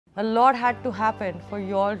A lot had to happen for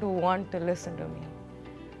you all to want to listen to me.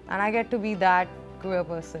 And I get to be that queer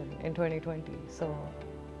person in 2020. So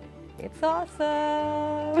it's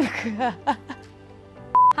awesome.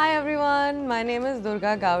 Hi everyone, my name is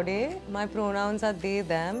Durga Gawde. My pronouns are they,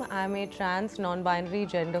 them. I'm a trans, non-binary,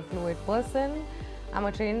 gender fluid person. I'm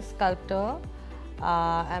a trained sculptor.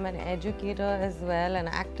 I'm an educator as well, an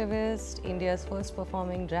activist, India's first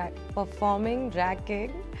performing drag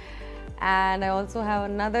king. And I also have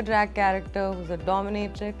another drag character who's a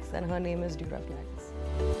dominatrix, and her name is Durga Gawde.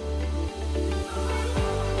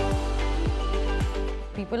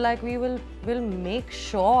 People like we will make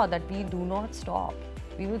sure that we do not stop.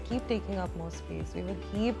 We will keep taking up more space. We will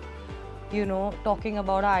keep, talking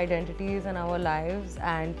about our identities and our lives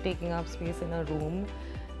and taking up space in a room,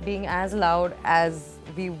 being as loud as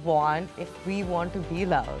we want if we want to be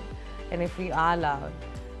loud and if we are loud.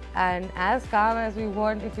 And as calm as we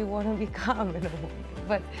want if we want to be calm in a moment.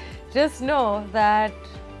 But just know that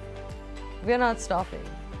we're not stopping.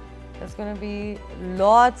 There's going to be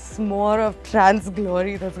lots more of trans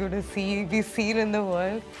glory that's going to be seen in the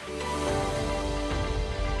world.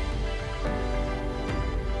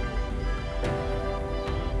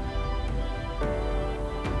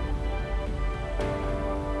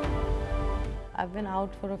 I've been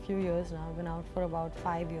out for a few years now. I've been out for about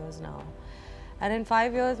 5 years now. And in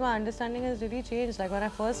 5 years, my understanding has really changed. Like when I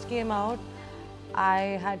first came out,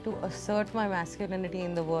 I had to assert my masculinity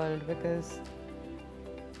in the world because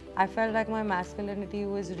I felt like my masculinity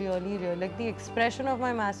was really real. Like the expression of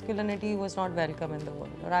my masculinity was not welcome in the world,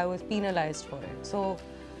 or I was penalized for it. So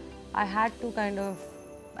I had to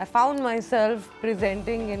I found myself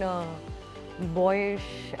presenting in a boyish,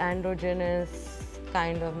 androgynous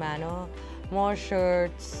kind of manner. More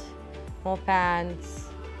shirts, more pants,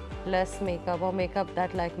 less makeup, or makeup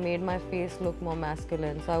that made my face look more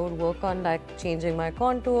masculine. So I would work on changing my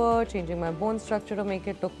contour, changing my bone structure to make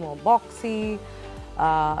it look more boxy,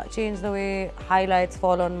 change the way highlights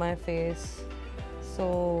fall on my face.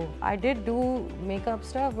 So I did do makeup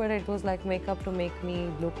stuff, but it was like makeup to make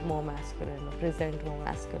me look more masculine, or present more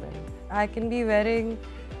masculine. I can be wearing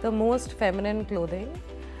the most feminine clothing,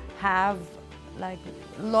 have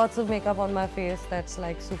lots of makeup on my face that's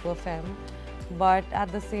super femme, but at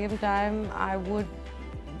the same time I would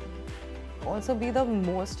also be the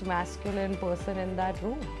most masculine person in that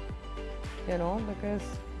room, because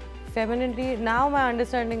femininity, now my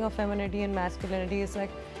understanding of femininity and masculinity is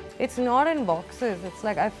it's not in boxes. It's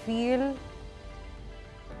I feel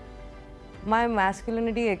my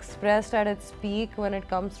masculinity expressed at its peak when it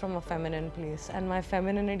comes from a feminine place, and my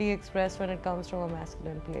femininity expressed when it comes from a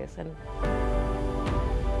masculine place. And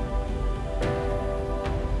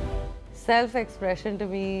self-expression to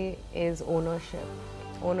me is ownership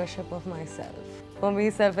of myself. For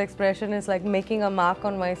me, self-expression is making a mark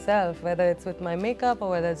on myself, whether it's with my makeup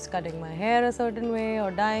or whether it's cutting my hair a certain way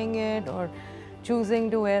or dyeing it or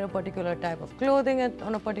choosing to wear a particular type of clothing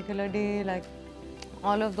on a particular day.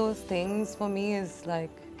 All of those things for me is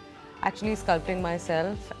actually sculpting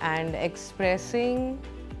myself and expressing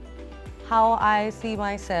how I see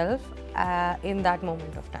myself in that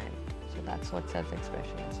moment of time. So that's what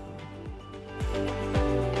self-expression is for me.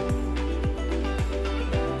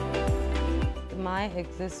 My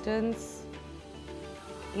existence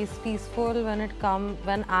is peaceful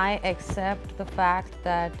when I accept the fact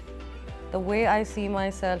that the way I see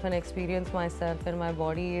myself and experience myself in my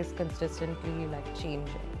body is consistently changing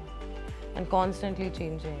and constantly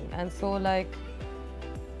changing. And so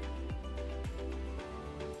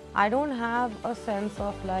I don't have a sense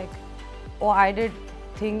of oh, I did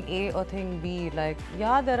thing A or thing B.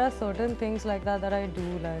 Yeah, there are certain things like that I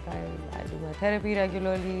do. I do my therapy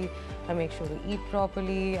regularly, I make sure to eat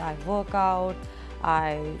properly, I work out,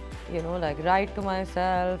 I write to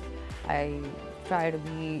myself, I try to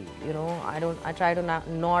be, I try to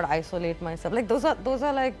not isolate myself. Those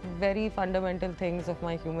are very fundamental things of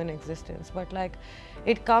my human existence. But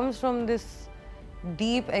it comes from this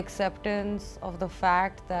deep acceptance of the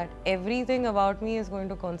fact that everything about me is going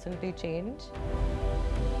to constantly change.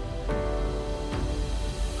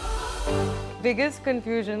 Biggest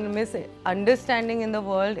confusion, misunderstanding in the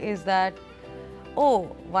world is that, oh,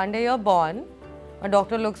 one day you're born, a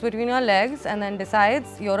doctor looks between your legs and then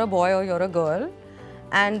decides you're a boy or you're a girl,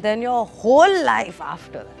 and then your whole life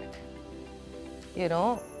after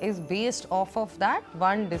that, is based off of that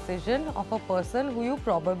one decision of a person who you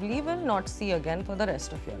probably will not see again for the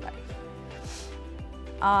rest of your life.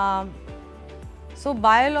 So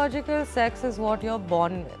biological sex is what you're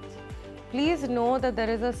born with. please know that there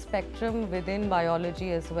is a spectrum within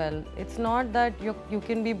biology as well. It's not that you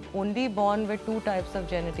can be only born with 2 types of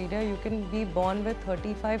genitalia. You can be born with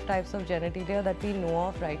 35 types of genitalia that we know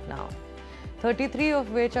of right now. 33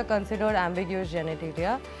 of which are considered ambiguous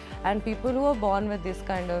genitalia, and people who are born with this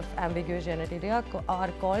kind of ambiguous genitalia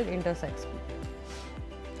are called intersex people.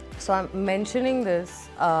 So I'm mentioning this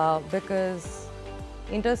because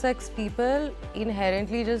intersex people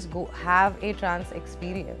inherently just have a trans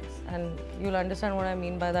experience, and you'll understand what I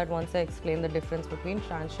mean by that once I explain the difference between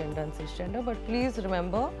transgender and cisgender. But please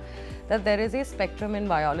remember that there is a spectrum in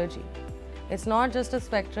biology. It's not just a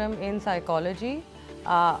spectrum in psychology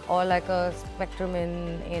or like a spectrum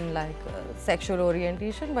in like sexual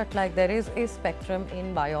orientation, but like there is a spectrum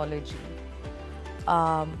in biology.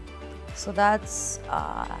 So that's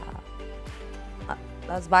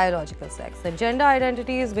biological sex. The gender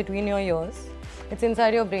identity is between your ears. It's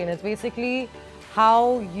inside your brain. It's basically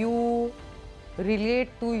how you relate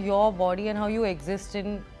to your body and how you exist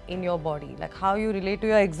in your body, like how you relate to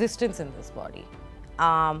your existence in this body,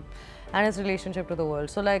 and its relationship to the world.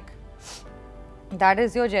 So like that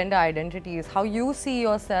is your gender identity, is how you see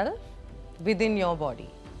yourself within your body.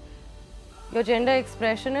 Your gender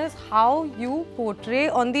expression is how you portray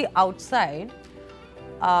on the outside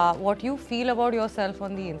what you feel about yourself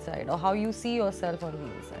on the inside, or how you see yourself on the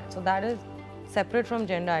inside. So that is separate from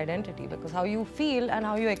gender identity, because how you feel and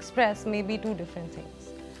how you express may be 2 different things.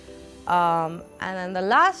 And then the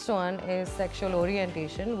last one is sexual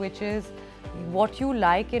orientation, which is what you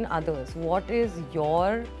like in others, what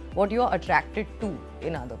you're attracted to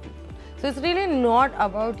in other people. So it's really not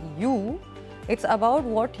about you, it's about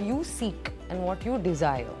what you seek and what you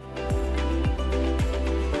desire.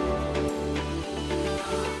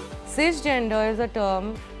 Cisgender is a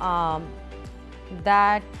term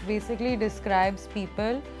that basically describes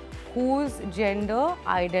people whose gender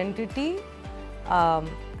identity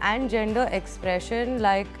and gender expression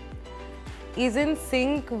like is in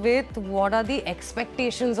sync with what are the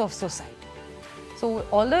expectations of society. So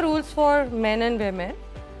all the rules for men and women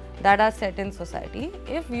that are set in society,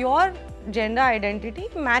 if your gender identity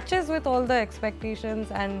matches with all the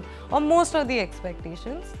expectations or most of the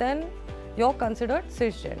expectations, then you're considered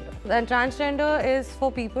cisgender. And transgender is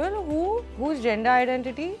for people whose gender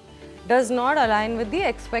identity does not align with the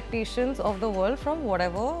expectations of the world from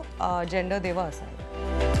whatever gender they were assigned.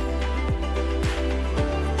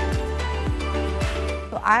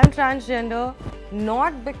 So I am transgender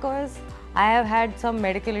not because I have had some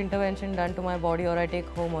medical intervention done to my body or I take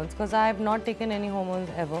hormones, because I have not taken any hormones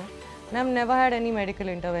ever and I've never had any medical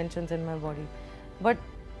interventions in my body. But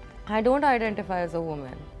I don't identify as a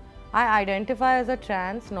woman. I identify as a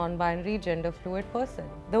trans, non-binary, gender fluid person.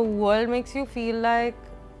 The world makes you feel like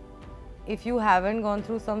if you haven't gone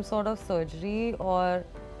through some sort of surgery or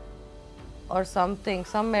something,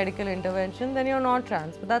 some medical intervention, then you're not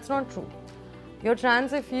trans. But that's not true. You're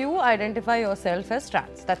trans if you identify yourself as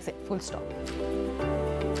trans. That's it, full stop.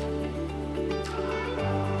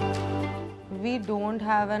 We don't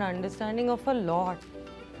have an understanding of a lot.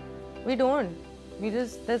 We don't.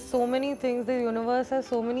 There's so many things, the universe has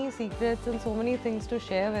so many secrets and so many things to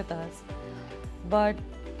share with us. But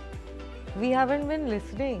we haven't been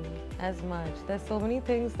listening as much. There's so many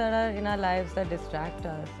things that are in our lives that distract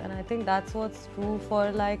us. And I think that's what's true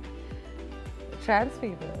for like trans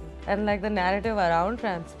people and like the narrative around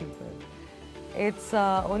trans people. It's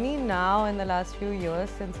only now in the last few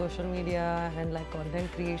years since social media and like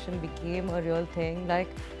content creation became a real thing. Like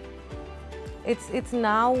it's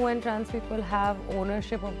now when trans people have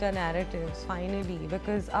ownership of their narratives, finally,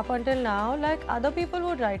 because up until now, like other people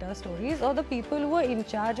would write our stories, or the people who were in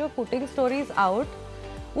charge of putting stories out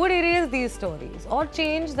would erase these stories or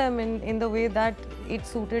change them in the way that it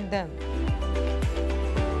suited them.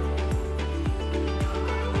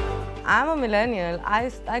 I'm a millennial.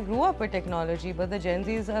 I grew up with technology, but the Gen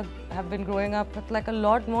Zs have been growing up with like a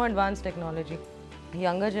lot more advanced technology.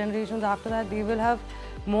 Younger generations after that, they will have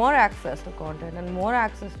more access to content and more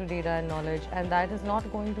access to data and knowledge, and that is not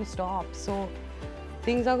going to stop. So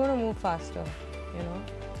things are going to move faster, you know,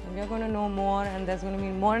 and we're going to know more, and there's going to be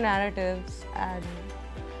more narratives, and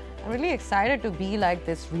I'm really excited to be like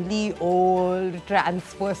this really old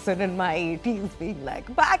trans person in my 80s being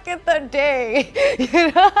like, back in the day,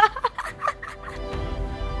 you know.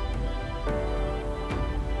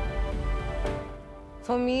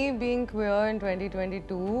 For me, being queer in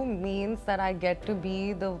 2022 means that I get to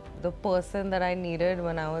be the person that I needed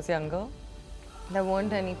when I was younger. There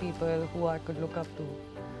weren't any people who I could look up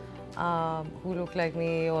to, who looked like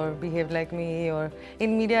me or behaved like me, or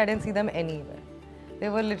in media I didn't see them anywhere. They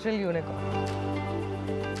were literal unicorns.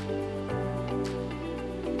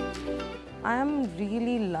 I am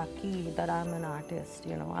really lucky that I'm an artist,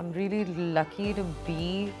 you know. I'm really lucky to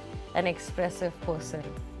be an expressive person.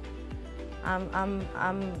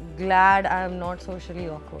 I'm glad I'm not socially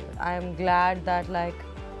awkward. I'm glad that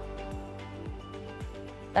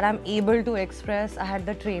that I'm able to express. I had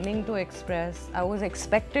the training to express. I was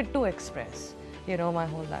expected to express, you know, my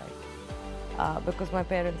whole life because my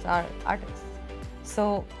parents are artists.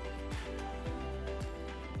 So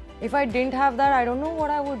if I didn't have that, I don't know what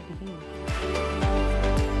I would be.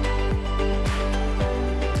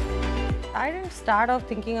 I didn't start off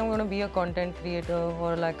thinking I'm going to be a content creator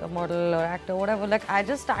or like a model or actor, whatever. Like, I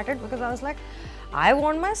just started because I was like, I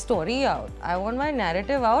want my story out. I want my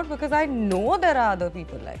narrative out because I know there are other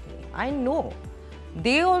people like me. I know.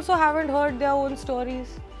 They also haven't heard their own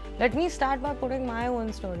stories. Let me start by putting my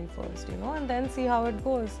own story first, you know, and then see how it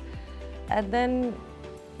goes. And then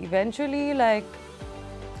eventually, like,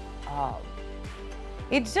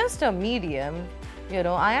 it's just a medium, you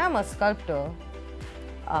know. I am a sculptor.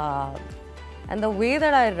 And the way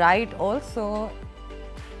that I write also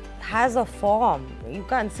has a form. You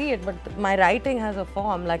can't see it, but my writing has a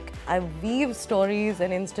form. Like, I weave stories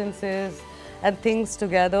and instances and things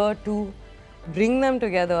together to bring them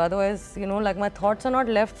together. Otherwise, you know, like, my thoughts are not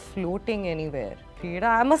left floating anywhere.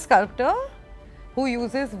 I'm a sculptor who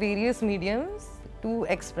uses various mediums to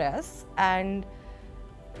express, and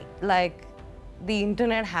like, the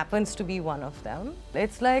internet happens to be one of them.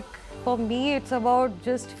 It's like, for me, it's about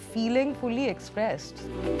just feeling fully expressed.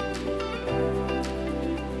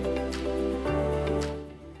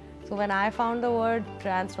 So when I found the word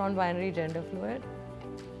trans, non-binary, gender fluid,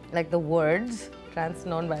 like the words trans,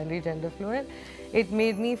 non-binary, gender fluid, it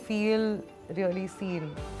made me feel really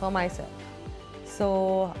seen for myself.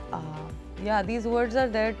 So yeah, these words are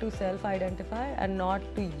there to self-identify and not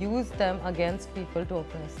to use them against people to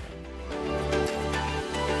oppress them.